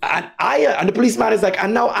XYZ. And the policeman is like,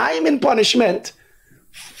 and now I'm in punishment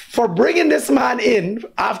for bringing this man in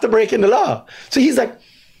after breaking the law. So he's like,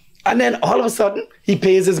 and then all of a sudden he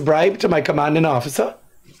pays his bribe to my commanding officer.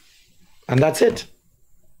 And that's it.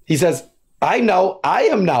 He says, I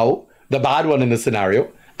am now the bad one in the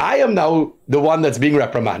scenario. I am now the one that's being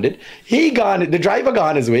reprimanded. The driver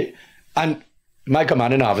gone his way, and my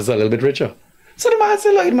commanding officer a little bit richer. So the man's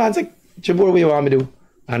like, Jabour, what do you want me to do?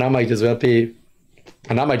 And I might as well pay,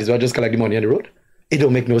 and I might as well just collect the money on the road. It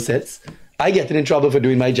don't make no sense. I get in trouble for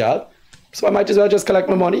doing my job, so I might as well just collect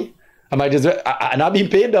my money. I might as well, and I'm being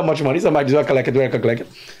paid that much money, so I might as well collect it where I can collect it.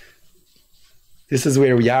 This is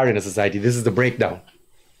where we are in a society. This is the breakdown.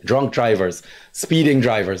 Drunk drivers, speeding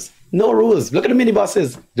drivers, no rules. Look at the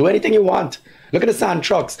minibuses. Do anything you want. Look at the sand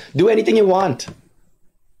trucks. Do anything you want.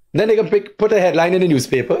 Then they can put a headline in the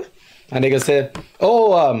newspaper, and they can say,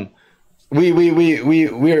 "Oh,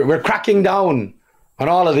 we're cracking down on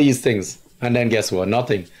all of these things." And then guess what?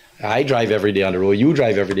 Nothing. I drive every day on the road. You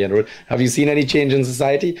drive every day on the road. Have you seen any change in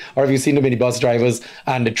society, or have you seen the minibus drivers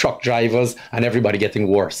and the truck drivers and everybody getting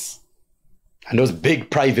worse? And those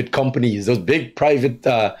big private companies, those big private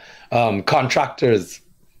contractors,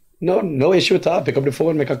 no issue at all. Pick up the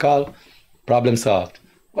phone, make a call, problem solved.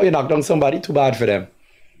 Oh, you knocked down somebody, too bad for them.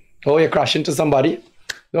 Oh, you crash into somebody,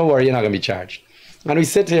 don't worry, you're not going to be charged. And we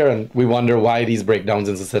sit here and we wonder why these breakdowns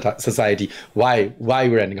in society, why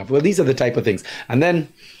we're ending up. Well, these are the type of things. And then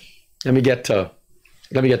let me get to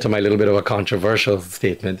my little bit of a controversial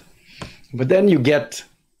statement. But then you get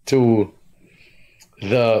to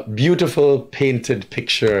the beautiful painted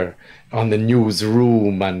picture on the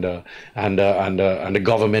newsroom and the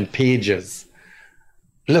government pages.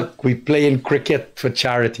 Look, we play in cricket for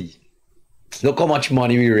charity. Look how much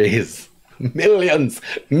money we raise. Millions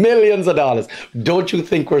of dollars. Don't you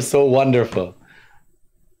think we're so wonderful?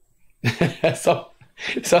 So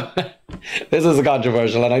this is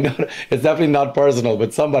controversial, and I know it's definitely not personal,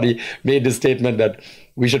 but somebody made the statement that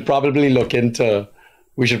we should probably look into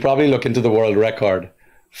the world record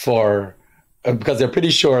for, because they're pretty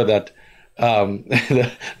sure that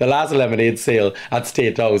the last lemonade sale at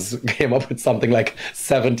State House came up with something like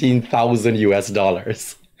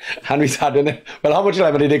 $17,000. And we sat in there, well, how much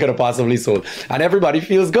lemonade they could have possibly sold? And everybody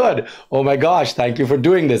feels good. Oh my gosh, thank you for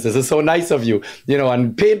doing this. This is so nice of you,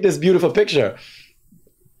 and paint this beautiful picture.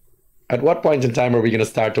 At what point in time are we going to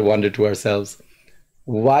start to wonder to ourselves,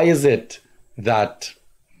 why is it that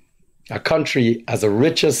a country as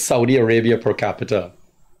rich as Saudi Arabia per capita,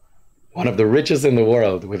 one of the richest in the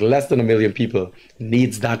world with less than 1 million people,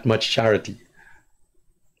 needs that much charity?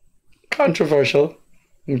 Controversial.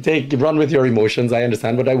 Run with your emotions, I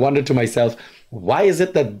understand, but I wonder to myself, why is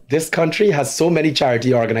it that this country has so many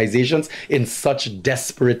charity organizations in such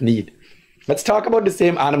desperate need? Let's talk about the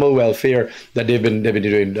same animal welfare that they've been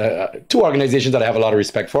doing. Two organizations that I have a lot of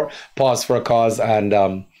respect for: Pause for a Cause and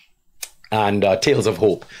Tales of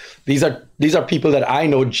Hope. These are people that I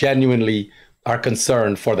know genuinely are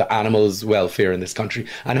concerned for the animals' welfare in this country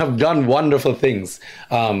and have done wonderful things.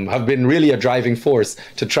 Have been really a driving force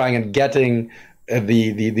to trying and getting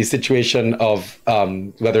the situation of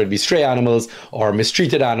whether it be stray animals or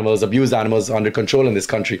mistreated animals, abused animals under control in this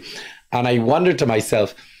country. And I wonder to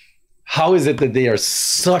myself, how is it that they are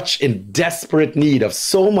such in desperate need of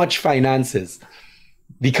so much finances?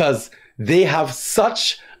 Because they have so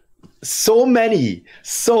many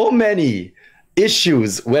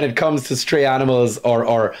issues when it comes to stray animals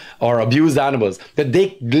or abused animals that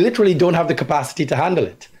they literally don't have the capacity to handle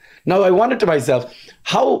it. Now, I wondered to myself,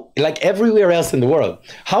 how, like everywhere else in the world,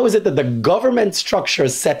 how is it that the government structure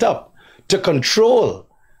is set up to control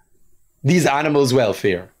these animals'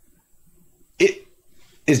 welfare? It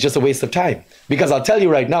is just a waste of time. Because I'll tell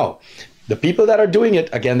you right now, the people that are doing it,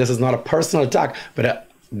 again, this is not a personal attack, but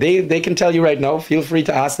they can tell you right now, feel free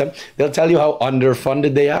to ask them, they'll tell you how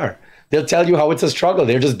underfunded they are. They'll tell you how it's a struggle.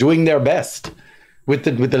 They're just doing their best with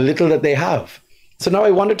the little that they have. So now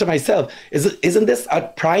I wonder to myself, isn't this a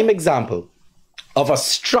prime example of a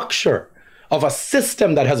structure, of a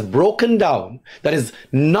system that has broken down, that is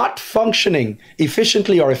not functioning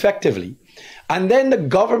efficiently or effectively, and then the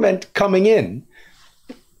government coming in,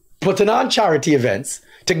 putting on charity events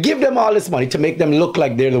to give them all this money to make them look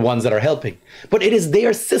like they're the ones that are helping. But it is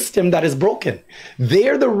their system that is broken.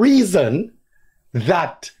 They're the reason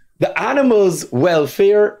that the Animals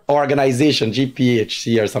Welfare Organization,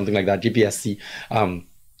 GPHC or something like that, GPSC,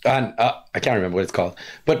 and I can't remember what it's called,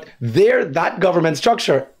 but that government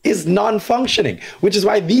structure is non-functioning, which is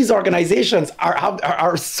why these organizations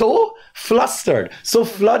are so flustered, so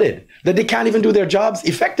flooded, that they can't even do their jobs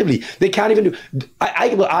effectively. They can't even do...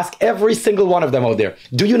 I will ask every single one of them out there,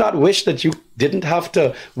 do you not wish that you didn't have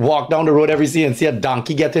to walk down the road every day and see a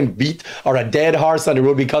donkey getting beat, or a dead horse on the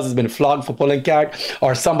road because it's been flogged for pulling cart,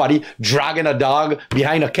 or somebody dragging a dog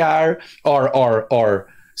behind a car, or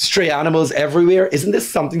stray animals everywhere? Isn't this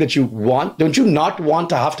something that you want? Don't you not want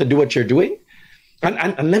to have to do what you're doing?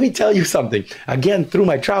 And let me tell you something, again, through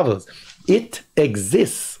my travels, it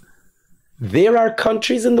exists. There are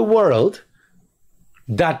countries in the world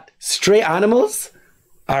that stray animals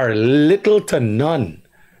are little to none.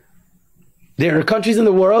 There are countries in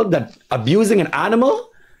the world that abusing an animal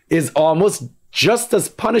is almost just as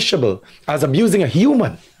punishable as abusing a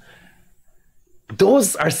human.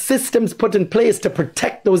 Those are systems put in place to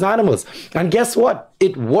protect those animals. And guess what?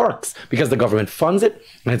 It works because the government funds it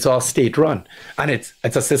and it's all state run. And it's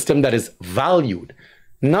a system that is valued.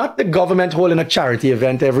 Not the government holding a charity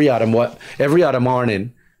event every other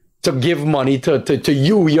morning to give money to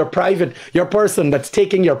you, your person that's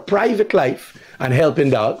taking your private life and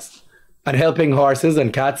helping dogs and helping horses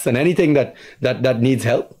and cats and anything that needs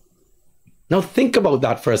help. Now think about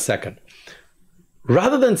that for a second.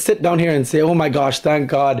 Rather than sit down here and say, oh my gosh, thank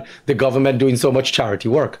God the government doing so much charity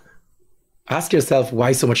work, ask yourself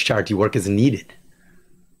why so much charity work is needed.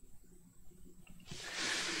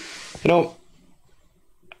 You know,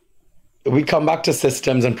 we come back to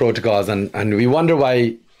systems and protocols and we wonder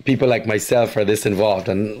why people like myself are this involved.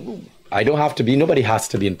 And I don't have to be, nobody has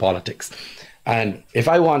to be in politics. And if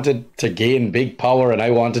I wanted to gain big power and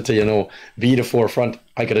I wanted to, be the forefront,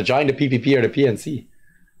 I could have joined the PPP or the PNC.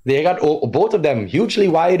 They got both of them hugely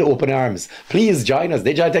wide open arms. Please join us.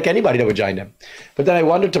 They take anybody that would join them. But then I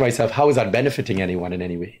wondered to myself, how is that benefiting anyone in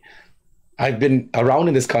any way? I've been around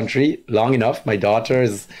in this country long enough. My daughter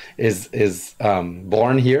is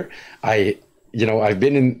born here. I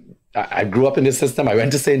grew up in this system. I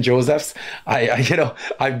went to St. Joseph's.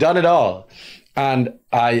 I've done it all. And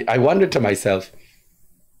I wondered to myself,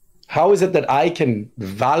 how is it that I can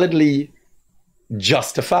validly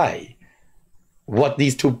justify what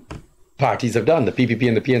these two parties have done, the PPP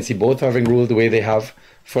and the PNC, both having ruled the way they have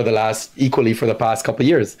for the past couple of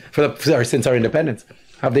years, since our independence?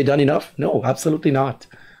 Have they done enough? No, absolutely not.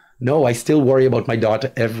 No, I still worry about my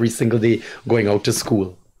daughter every single day going out to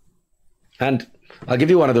school. And I'll give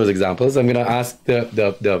you one of those examples. I'm going to ask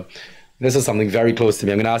this is something very close to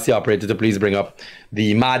me. I'm going to ask the operator to please bring up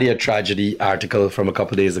the Mahdia tragedy article from a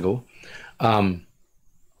couple of days ago. Mahdia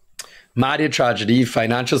tragedy,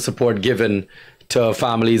 financial support given to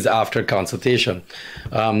families after consultation.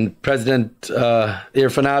 President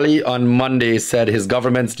Irfan Ali on Monday said his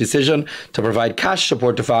government's decision to provide cash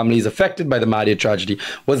support to families affected by the Mahdia tragedy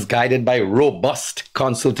was guided by robust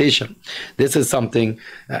consultation. This is something,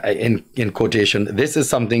 in quotation, this is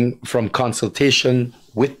something from consultation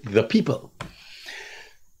with the people.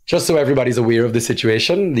 Just so everybody's aware of the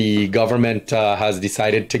situation, the government has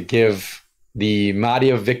decided to give the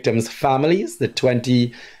Mahdia victims' families, the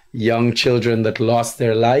 20 young children that lost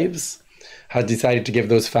their lives, has decided to give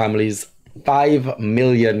those families 5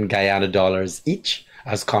 million Guyana dollars each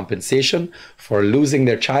as compensation for losing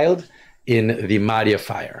their child in the Mahdia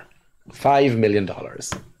fire. $5 million.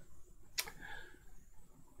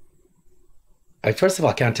 I first of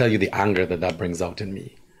all can't tell you the anger that that brings out in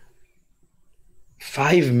me.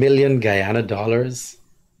 5 million Guyana dollars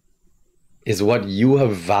is what you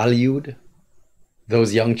have valued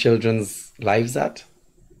those young children's lives at?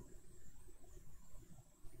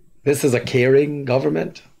 This is a caring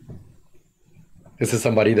government. This is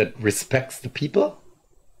somebody that respects the people.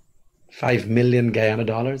 5 million Guyana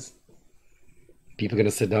dollars. People are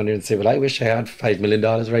going to sit down here and say, well, I wish I had $5 million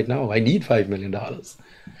right now. I need $5 million.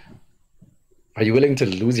 Are you willing to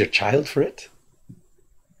lose your child for it?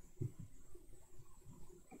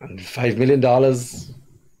 And $5 million,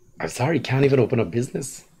 I'm sorry, can't even open a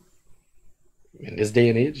business. In this day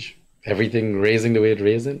and age, everything raising the way it's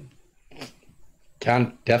raising.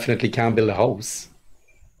 Definitely can't build a house.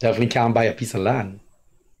 Definitely can't buy a piece of land.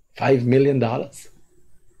 $5 million.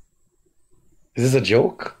 Is this a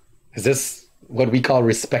joke? Is this what we call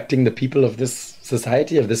respecting the people of this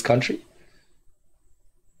society, of this country?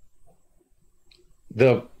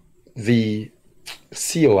 The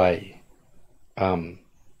COI,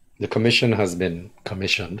 the commission has been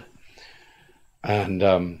commissioned,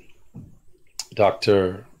 and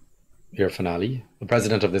Dr. Irfan Ali, the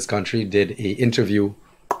president of this country, did an interview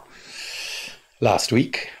last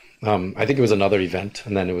week. I think it was another event,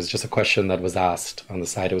 and then it was just a question that was asked on the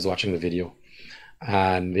side. I was watching the video,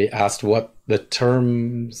 and they asked what the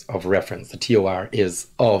terms of reference, the TOR, is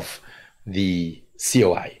of the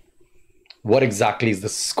COI. What exactly is the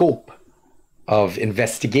scope of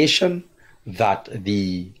investigation that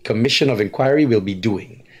the Commission of Inquiry will be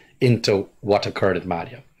doing into what occurred at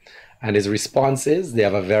Mahdia? And his response is they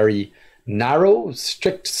have a very narrow,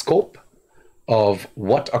 strict scope of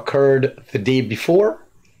what occurred the day before,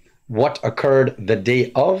 what occurred the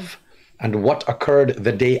day of, and what occurred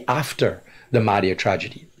the day after the Mahdia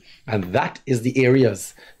tragedy. And that is the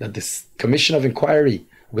areas that this Commission of Inquiry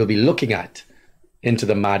will be looking at into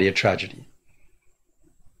the Mahdia tragedy.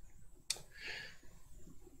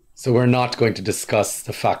 So we're not going to discuss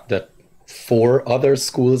the fact that 4 other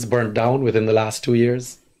schools burnt down within the last 2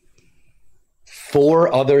 years.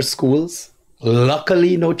 4 other schools.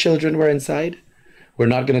 Luckily, no children were inside. We're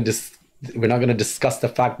not going to discuss the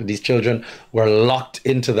fact that these children were locked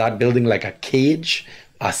into that building like a cage,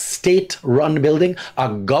 a state-run building,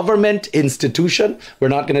 a government institution. We're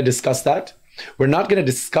not going to discuss that. We're not going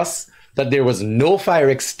to discuss that there was no fire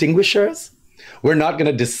extinguishers. We're not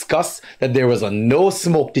going to discuss that there was no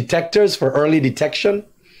smoke detectors for early detection.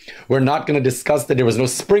 We're not going to discuss that there was no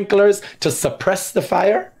sprinklers to suppress the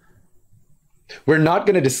fire. We're not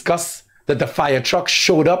going to discuss that the fire truck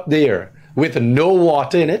showed up there with no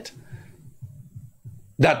water in it.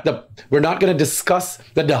 We're not going to discuss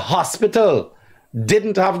that the hospital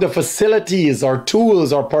didn't have the facilities or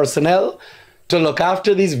tools or personnel to look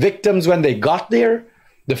after these victims when they got there,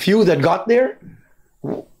 the few that got there.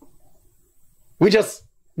 What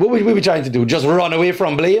were we trying to do? Just run away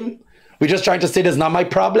from blame? We're just trying to say that's not my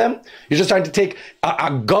problem? You're just trying to take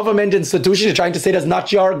a government institution, you're trying to say that's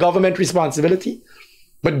not your government responsibility?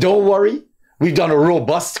 But don't worry, we've done a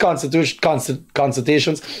robust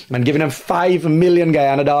consultations and given them 5 million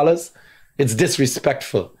Guyana dollars. It's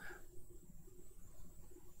disrespectful.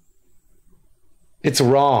 It's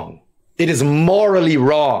wrong. It is morally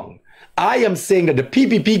wrong. I am saying that the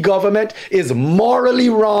PPP government is morally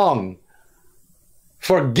wrong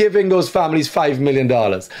for giving those families $5 million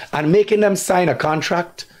and making them sign a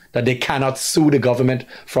contract that they cannot sue the government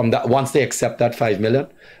from that once they accept that $5 million.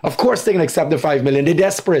 Of course they can accept the $5 million. They're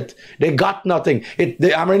desperate. They got nothing.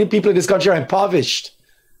 How many people in this country are impoverished?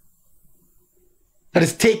 That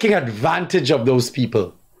is taking advantage of those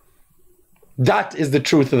people. That is the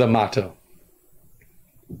truth of the matter.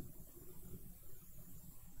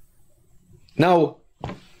 Now,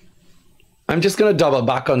 I'm just going to double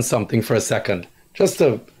back on something for a second, just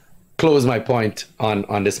to close my point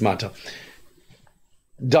on this matter.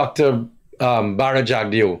 Dr. Bara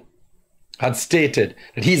Jagdeo had stated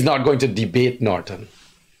that he's not going to debate Norton.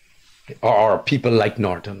 or people like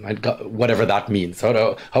Norton, whatever that means,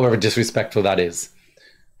 however disrespectful that is,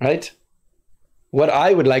 right? What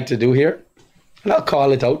I would like to do here, and I'll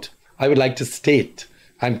call it out, I would like to state,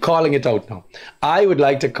 I'm calling it out now. I would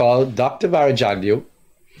like to call Dr. Barajaglia,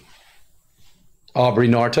 Aubrey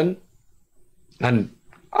Norton, and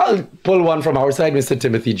I'll pull one from our side, Mr.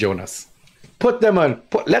 Timothy Jonas. Put them on,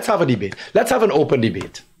 let's have a debate. Let's have an open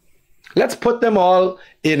debate. Let's put them all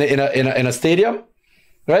in a stadium,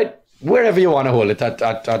 right? Wherever you want to hold it,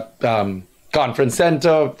 at Conference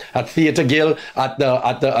Center, at Theatre Guild, at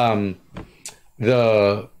the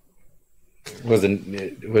what's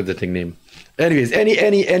the thing name? Anyways,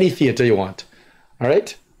 any theater you want. All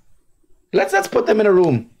right? Let's put them in a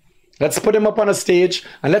room. Let's put them up on a stage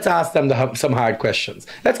and let's ask them some hard questions.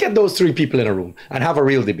 Let's get those three people in a room and have a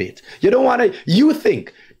real debate. You don't want to, you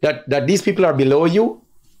think that these people are below you?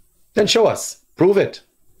 Then show us. Prove it.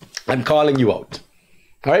 I'm calling you out.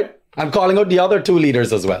 All right? I'm calling out the other two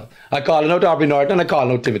leaders as well. I'm calling out Aubrey Norton and I'm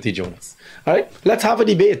calling out Timothy Jonas. All right? Let's have a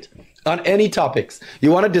debate on any topics.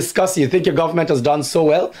 You want to discuss, you think your government has done so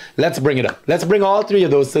well? Let's bring it up. Let's bring all three of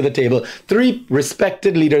those to the table. Three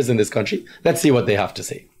respected leaders in this country. Let's see what they have to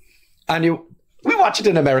say. And we watch it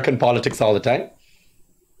in American politics all the time.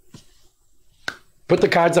 Put the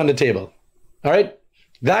cards on the table. All right?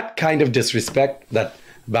 That kind of disrespect that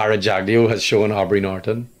Barajaglia has shown Aubrey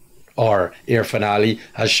Norton or Irfan Ali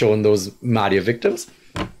has shown those Madia victims,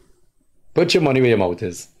 put your money where your mouth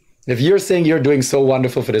is. If you're saying you're doing so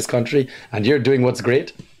wonderful for this country and you're doing what's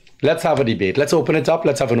great, let's have a debate. Let's open it up.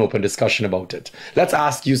 Let's have an open discussion about it. Let's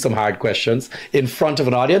ask you some hard questions in front of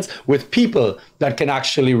an audience with people that can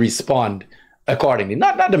actually respond accordingly.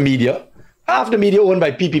 Not the media. Half the media owned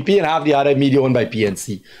by PPP and half the other media owned by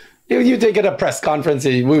PNC. You take it at a press conference,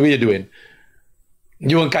 what are you doing?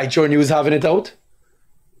 You and Kaichor News having it out?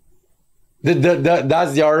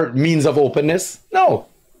 That's your means of openness? No,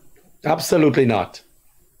 absolutely not.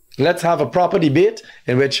 Let's have a proper debate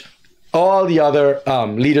in which all the other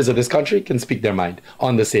leaders of this country can speak their mind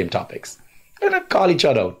on the same topics and call each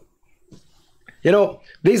other out. You know,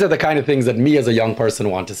 these are the kind of things that me as a young person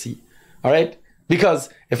want to see. All right? Because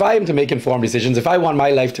if I am to make informed decisions, if I want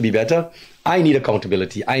my life to be better, I need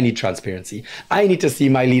accountability. I need transparency. I need to see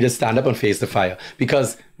my leaders stand up and face the fire,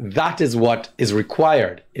 because that is what is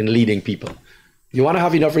required in leading people. You want to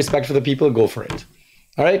have enough respect for the people, go for it.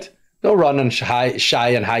 All right? Don't run and shy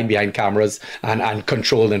and hide behind cameras and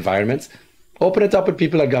controlled environments. Open it up with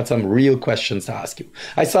people that got some real questions to ask you.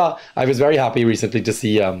 I was very happy recently to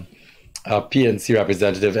see a PNC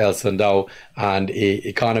representative, El Sandau, and a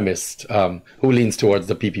economist who leans towards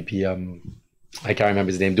the PPP. I can't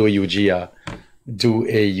remember his name. Do a UG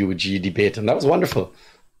debate, and that was wonderful.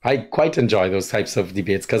 I quite enjoy those types of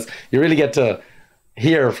debates because you really get to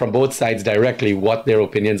hear from both sides directly what their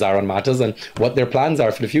opinions are on matters and what their plans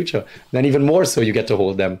are for the future. Then even more so, you get to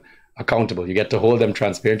hold them accountable. You get to hold them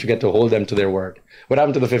transparent. You get to hold them to their word. What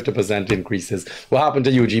happened to the 50% increases? What happened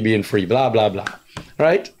to UG being free? Blah, blah, blah.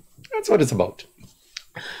 Right? That's what it's about.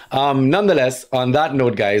 Nonetheless, on that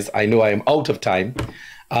note, guys, I know I am out of time.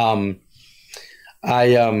 I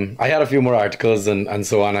had a few more articles and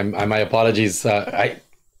so on. My apologies. I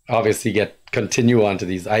obviously continue on to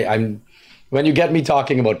these. When you get me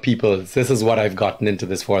talking about people, this is what I've gotten into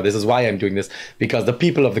this for. This is why I'm doing this, because the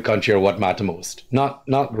people of the country are what matter most, not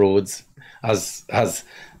roads. As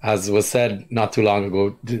was said not too long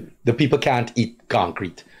ago, the people can't eat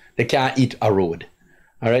concrete. They can't eat a road.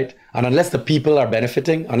 All right. And unless the people are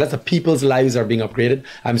benefiting, unless the people's lives are being upgraded,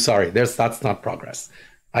 I'm sorry, that's not progress.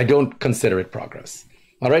 I don't consider it progress.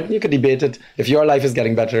 All right. You can debate it. If your life is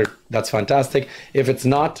getting better, that's fantastic. If it's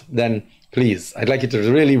not, then please, I'd like you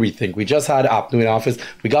to really rethink. We just had APNU in office.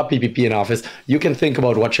 We got PPP in office. You can think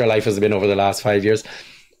about what your life has been over the last 5 years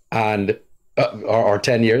and or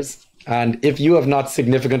 10 years. And if you have not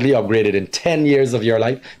significantly upgraded in 10 years of your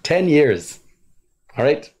life, 10 years, all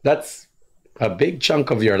right, that's a big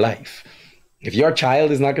chunk of your life. If your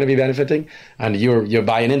child is not going to be benefiting and you're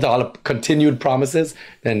buying into all the continued promises,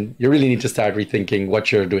 then you really need to start rethinking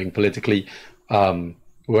what you're doing politically,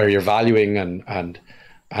 where you're valuing and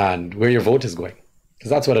where your vote is going,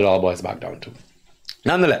 because that's what it all boils back down to.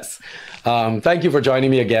 Nonetheless, thank you for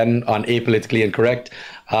joining me again on aPolitcally Incorrect.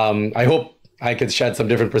 I hope I could shed some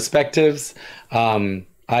different perspectives.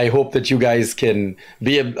 I hope that you guys can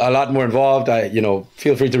be a lot more involved.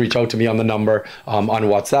 Feel free to reach out to me on the number on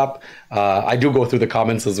WhatsApp. I do go through the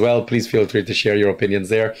comments as well. Please feel free to share your opinions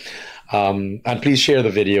there. And please share the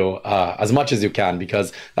video as much as you can,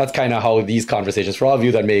 because that's kind of how these conversations, for all of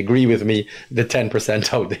you that may agree with me, the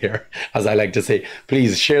 10% out there, as I like to say,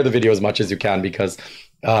 please share the video as much as you can, because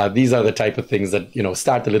These are the type of things that,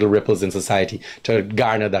 start the little ripples in society to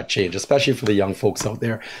garner that change, especially for the young folks out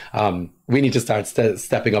there. We need to start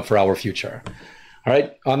stepping up for our future. All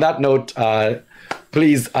right. On that note,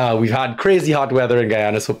 please, we've had crazy hot weather in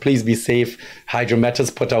Guyana, so please be safe. Hydromet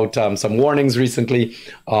has put out some warnings recently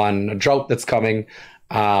on a drought that's coming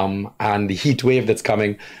and the heat wave that's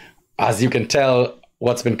coming. As you can tell,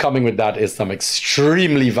 what's been coming with that is some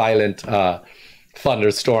extremely violent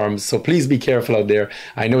thunderstorms. So please be careful out there.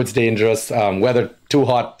 I know it's dangerous. Whether too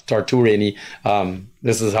hot or too rainy.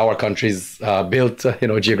 This is how our country's built,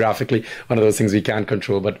 geographically. One of those things we can't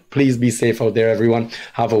control. But please be safe out there, everyone.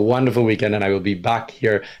 Have a wonderful weekend, and I will be back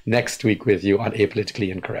here next week with you on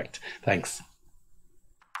aPolitcally Incorrect. Thanks.